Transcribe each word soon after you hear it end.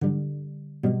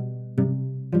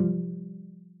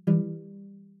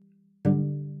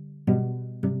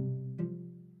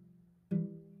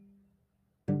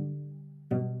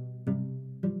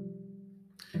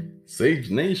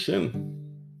Sage Nation,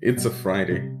 it's a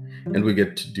Friday, and we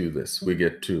get to do this. We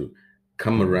get to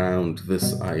come around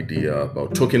this idea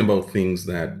about talking about things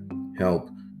that help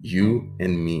you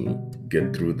and me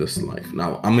get through this life.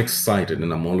 Now, I'm excited,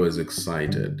 and I'm always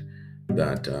excited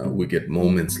that we get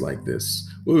moments like this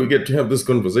where we get to have these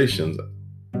conversations.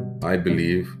 I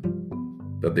believe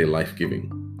that they're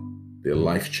life-giving, they're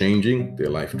life-changing,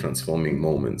 they're life-transforming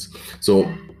moments. So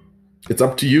it's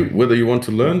up to you whether you want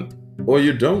to learn or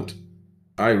you don't.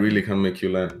 I really can't make you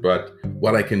learn, but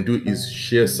what I can do is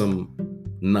share some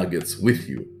nuggets with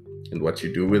you, and what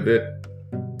you do with it,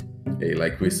 hey,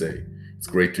 like we say, it's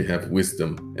great to have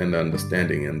wisdom and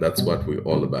understanding, and that's what we're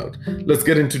all about. Let's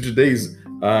get into today's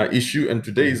issue and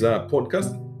today's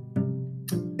podcast.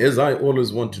 As I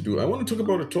always want to do, I want to talk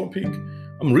about a topic.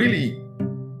 I'm really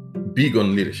big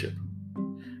on leadership.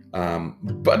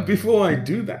 But before I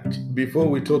do that, before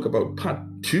we talk about part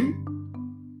 2,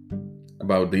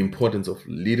 about the importance of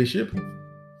leadership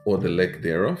or the lack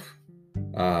thereof,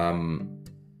 I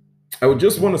would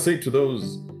just want to say to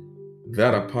those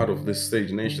that are part of this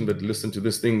Sage Nation that listen to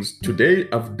these things, today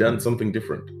I've done something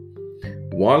different.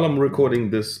 While I'm recording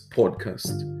this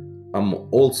podcast, I'm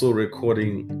also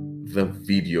recording the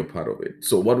video part of it.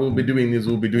 So what we'll be doing is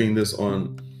throwing this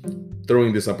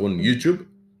up on YouTube.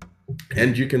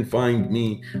 And you can find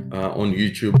me on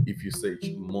YouTube if you search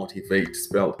Motivate,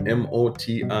 spelled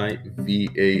Motiva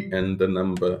and the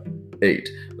number 8.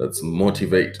 That's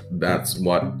Motivate. That's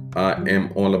what I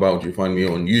am all about. You find me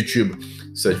on YouTube,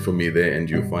 search for me there, and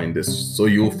you'll find this. So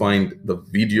you'll find the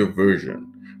video version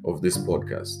of this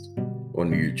podcast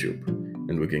on YouTube,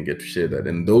 and we can get to share that.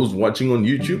 And those watching on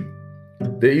YouTube,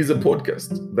 there is a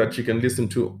podcast that you can listen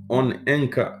to on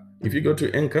Anchor. If you go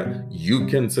to Anchor, you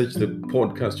can search the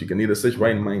podcast. You can either search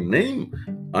by my name,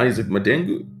 Isaac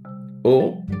Madengu,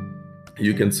 or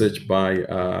you can search by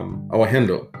our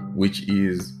handle, which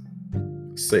is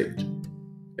Sage,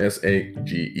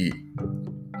 Sage.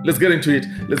 Let's get into it.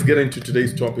 Let's get into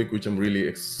today's topic, which I'm really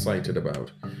excited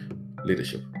about: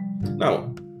 leadership.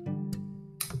 Now,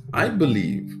 I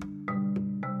believe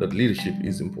that leadership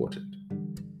is important.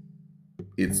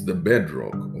 It's the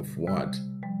bedrock of what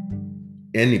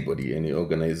anybody, any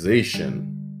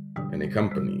organization, any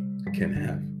company can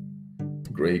have.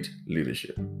 Great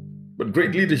leadership. But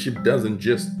great leadership doesn't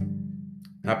just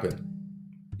happen.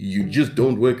 You just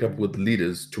don't wake up with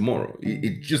leaders tomorrow.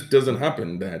 It just doesn't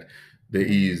happen that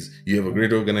you have a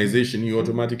great organization, you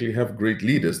automatically have great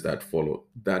leaders that follow.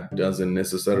 That doesn't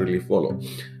necessarily follow.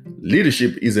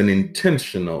 Leadership is an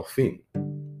intentional thing.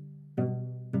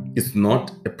 It's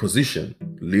not a position.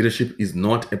 Leadership is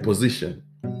not a position.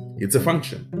 It's a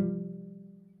function.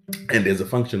 And as a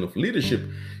function of leadership,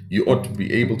 you ought to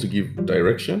be able to give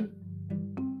direction,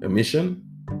 a mission,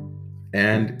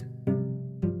 and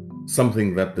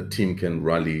something that the team can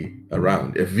rally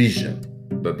around, a vision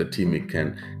that the team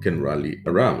can rally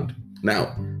around.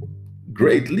 Now,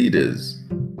 great leaders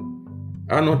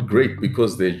are not great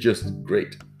because they're just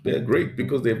great. They're great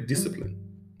because they have discipline.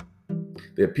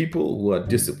 They're people who are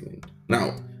disciplined.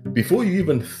 Now, before you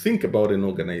even think about an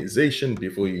organization,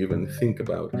 before you even think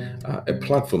about a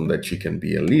platform that you can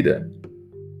be a leader,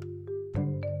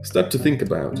 start to think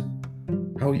about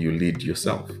how you lead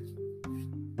yourself.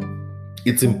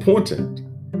 It's important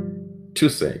to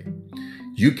say,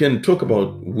 you can talk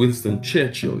about Winston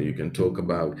Churchill, you can talk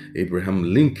about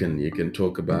Abraham Lincoln, you can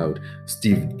talk about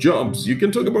Steve Jobs, you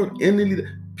can talk about any leader.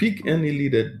 Pick any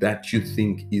leader that you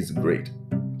think is great.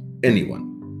 Anyone.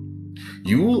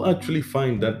 You will actually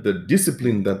find that the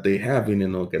discipline that they have in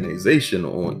an organization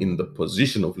or in the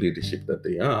position of leadership that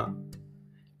they are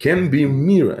can be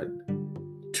mirrored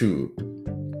to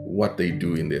what they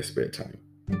do in their spare time.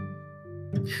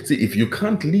 See, if you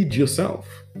can't lead yourself,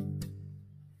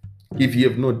 if you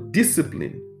have no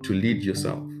discipline to lead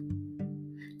yourself,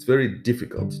 it's very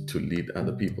difficult to lead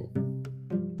other people.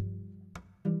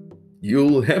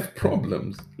 You'll have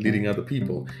problems leading other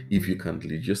people if you can't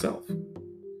lead yourself.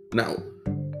 Now,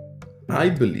 I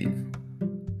believe,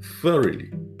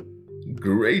 thoroughly,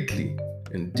 greatly,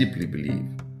 and deeply believe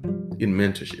in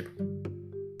mentorship.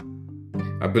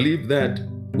 I believe that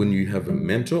when you have a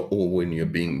mentor or when you're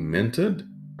being mentored,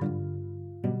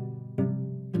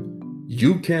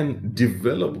 you can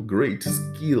develop great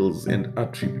skills and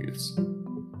attributes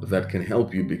that can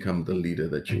help you become the leader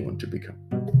that you want to become.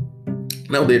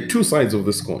 Now, there are two sides of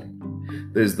this coin.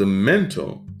 There's the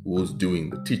mentor who's doing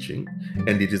the teaching,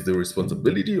 and it is the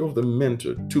responsibility of the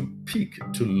mentor to pick,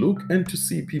 to look, and to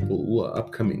see people who are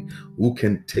upcoming, who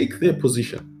can take their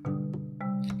position.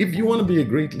 If you want to be a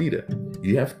great leader,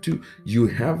 you have to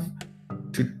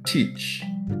teach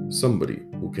somebody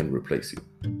who can replace you.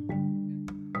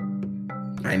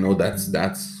 I know that's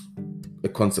a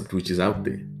concept which is out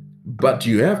there, but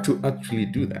you have to actually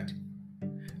do that.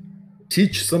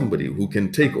 Teach somebody who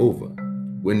can take over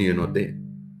when you're not there.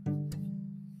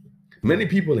 Many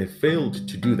people have failed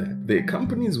to do that. There are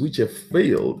companies which have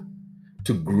failed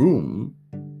to groom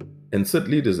and set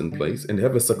leaders in place and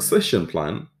have a succession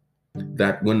plan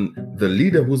that when the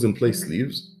leader who's in place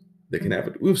leaves, they can have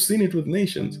it. We've seen it with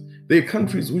nations. There are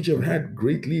countries which have had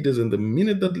great leaders, and the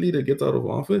minute that leader gets out of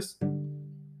office,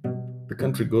 the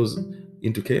country goes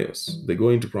into chaos. They go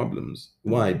into problems.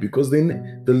 Why? Because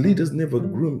the leaders never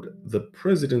groomed, the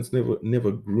presidents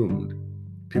never groomed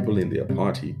people in their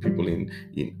party, people in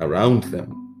around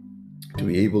them to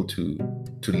be able to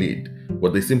lead.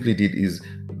 What they simply did is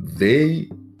they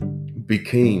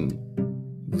became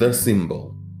the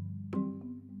symbol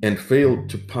and failed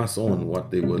to pass on what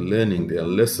they were learning, their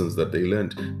lessons that they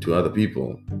learned, to other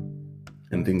people,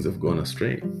 and things have gone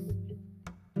astray.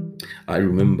 I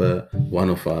remember one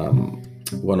of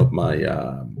my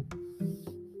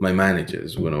my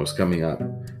managers when I was coming up,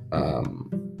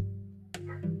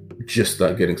 just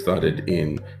getting started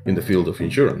in the field of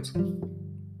insurance,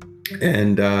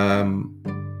 and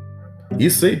he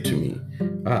said to me,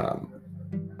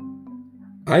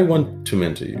 I want to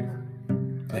mentor you.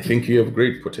 I think you have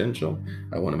great potential.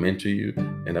 I want to mentor you,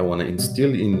 and I want to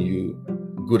instill in you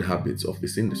good habits of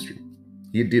this industry.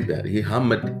 He did that. He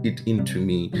hammered it into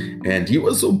me, and he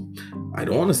was so, I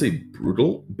don't want to say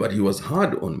brutal, but he was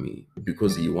hard on me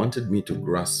because he wanted me to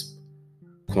grasp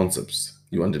concepts.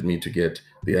 He wanted me to get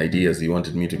the ideas. He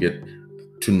wanted me to get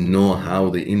to know how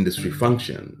the industry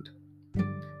functioned.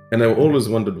 And I always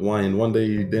wondered why. And one day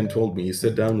he then told me, he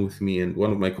sat down with me and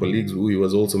one of my colleagues who he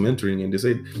was also mentoring, and they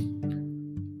said,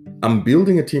 I'm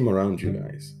building a team around you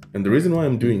guys. And the reason why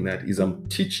I'm doing that is I'm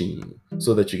teaching you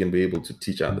so that you can be able to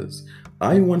teach others.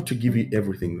 I want to give you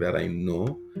everything that I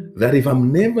know, that if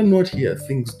I'm never not here,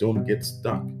 things don't get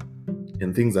stuck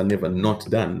and things are never not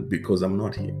done because I'm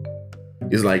not here.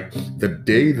 It's like the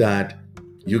day that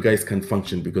you guys can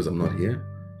function because I'm not here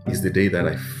is the day that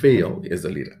I fail as a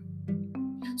leader.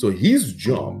 So his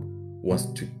job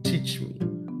was to teach me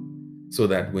so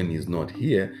that when he's not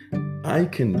here, I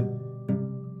can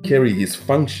carry his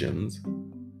functions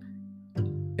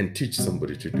and teach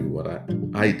somebody to do what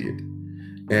I did.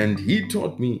 And he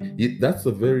taught me, that's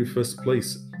the very first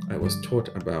place I was taught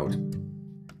about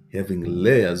having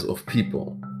layers of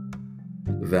people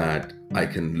that I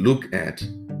can look at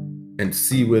and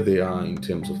see where they are in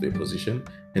terms of their position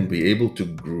and be able to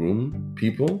groom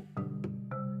people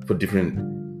for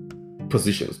different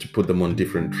positions, to put them on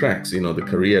different tracks, the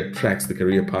career tracks, the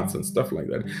career paths and stuff like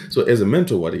that. So as a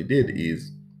mentor, what he did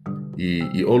is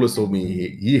he always told me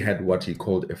he had what he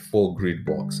called a 4-grid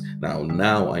box.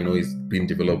 Now I know it's been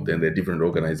developed and there are different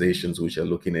organizations which are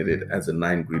looking at it as a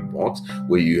 9-grid box,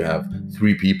 where you have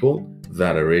 3 people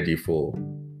that are ready for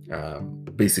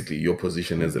basically your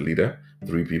position as a leader,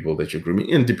 3 people that you're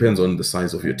grooming. And it depends on the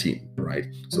size of your team, right?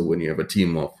 So when you have a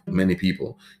team of many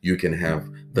people, you can have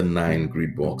the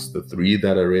 9-grid box, the 3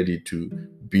 that are ready to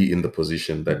be in the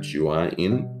position that you are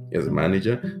in as a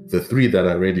manager, the 3 that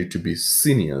are ready to be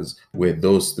seniors, where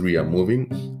those 3 are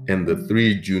moving, and the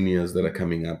 3 juniors that are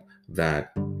coming up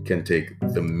that can take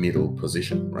the middle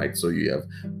position, right? So you have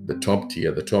the top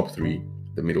tier, the top 3,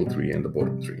 the middle 3, and the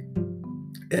bottom 3.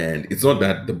 And it's not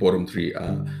that the bottom 3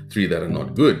 are 3 that are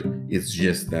not good. It's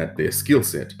just that their skill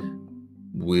set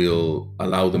will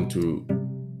allow them to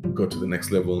go to the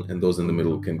next level, and those in the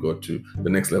middle can go to the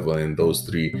next level, and those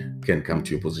 3 can come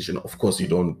to your position. Of course, you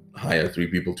don't hire 3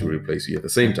 people to replace you at the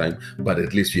same time, but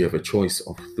at least you have a choice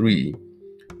of 3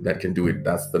 that can do it.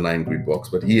 That's the 9-grid box.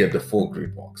 But he had the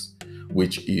 4-grid box,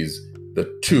 which is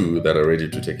the 2 that are ready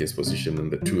to take his position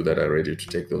and the 2 that are ready to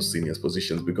take those seniors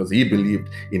positions, because he believed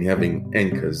in having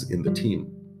anchors in the team,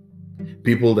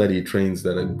 people that he trains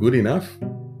that are good enough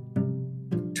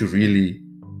to really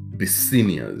be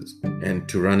seniors and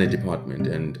to run a department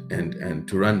and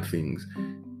to run things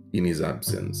in his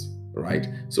absence, right?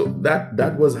 So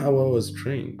that was how I was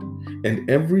trained. And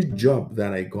every job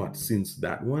that I got since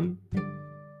that one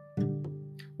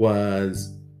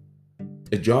was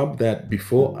a job that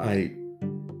before I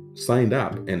signed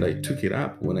up and I took it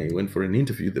up, when I went for an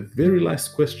interview, the very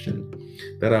last question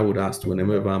that I would ask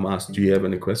whenever I'm asked, do you have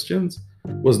any questions,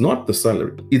 was not the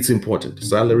salary. It's important.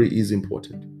 Salary is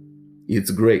important.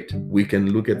 It's great. We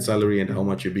can look at salary and how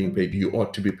much you're being paid. You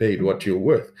ought to be paid what you're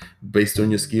worth based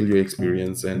on your skill, your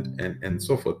experience, and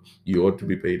so forth. You ought to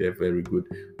be paid a very good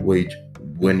wage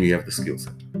when you have the skill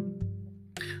set.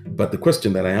 But the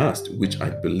question that I asked, which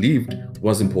I believed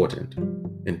was important,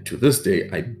 and to this day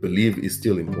I believe is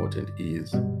still important,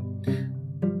 is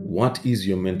what is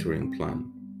your mentoring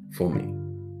plan? for me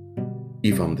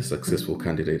if I'm the successful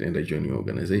candidate and I join your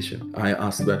organization? I've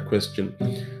asked that question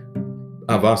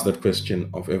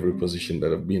of every position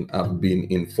that I've been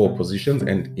in 4 positions,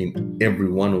 and in every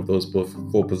one of those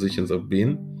 4 positions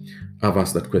I've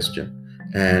asked that question.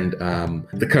 And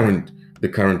the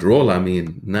current role I'm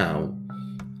in now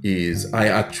is I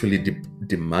actually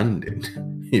demanded,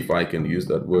 if I can use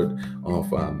that word,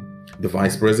 of the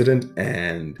vice president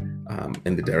and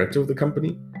the director of the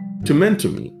company to mentor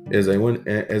me as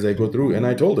I go through. And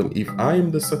I told them, if I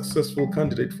am the successful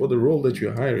candidate for the role that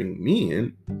you're hiring me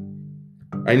in,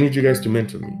 I need you guys to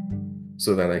mentor me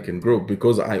so that I can grow,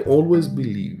 because I always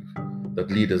believe that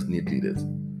leaders need leaders.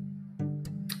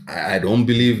 I don't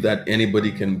believe that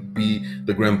anybody can be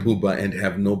the Grand Poobah and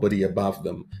have nobody above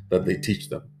them that they teach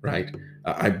them, right?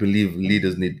 I believe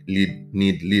leaders need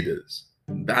leaders.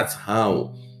 That's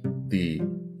how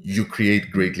you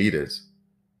create great leaders,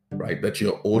 right? That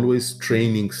you're always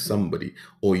training somebody,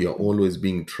 or you're always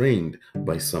being trained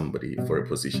by somebody for a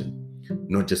position,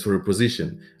 not just for a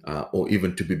position, or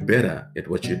even to be better at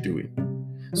what you're doing.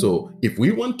 So if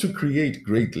we want to create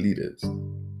great leaders,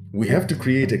 we have to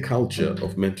create a culture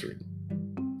of mentoring.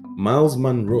 Miles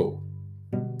Monroe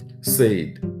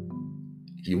said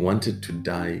he wanted to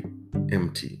die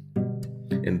empty.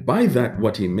 And by that,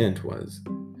 what he meant was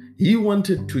he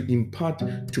wanted to impart,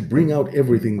 to bring out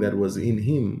everything that was in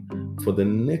him for the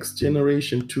next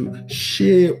generation to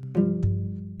share